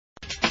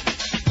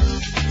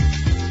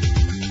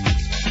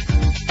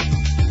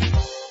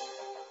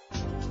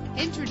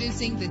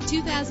Introducing the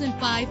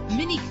 2005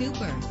 Mini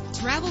Cooper.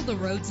 Travel the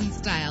roads in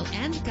style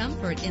and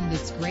comfort in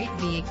this great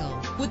vehicle.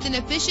 With an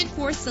efficient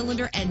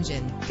 4-cylinder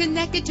engine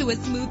connected to a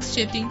smooth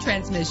shifting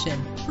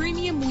transmission,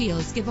 premium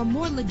wheels give a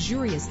more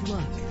luxurious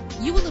look.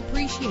 You will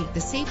appreciate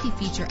the safety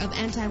feature of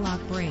anti-lock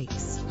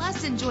brakes.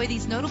 Plus, enjoy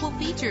these notable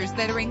features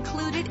that are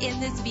included in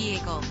this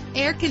vehicle: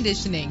 air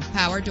conditioning,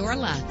 power door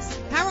locks,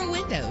 power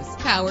windows,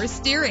 power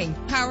steering,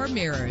 power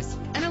mirrors,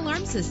 an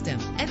alarm system,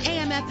 an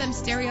AM/FM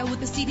stereo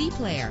with a CD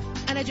player,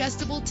 an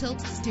adjustable tilt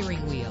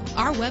steering wheel.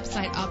 Our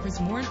website offers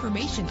more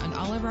information on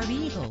all of our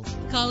vehicles.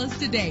 Call us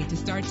today to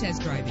start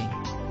test driving.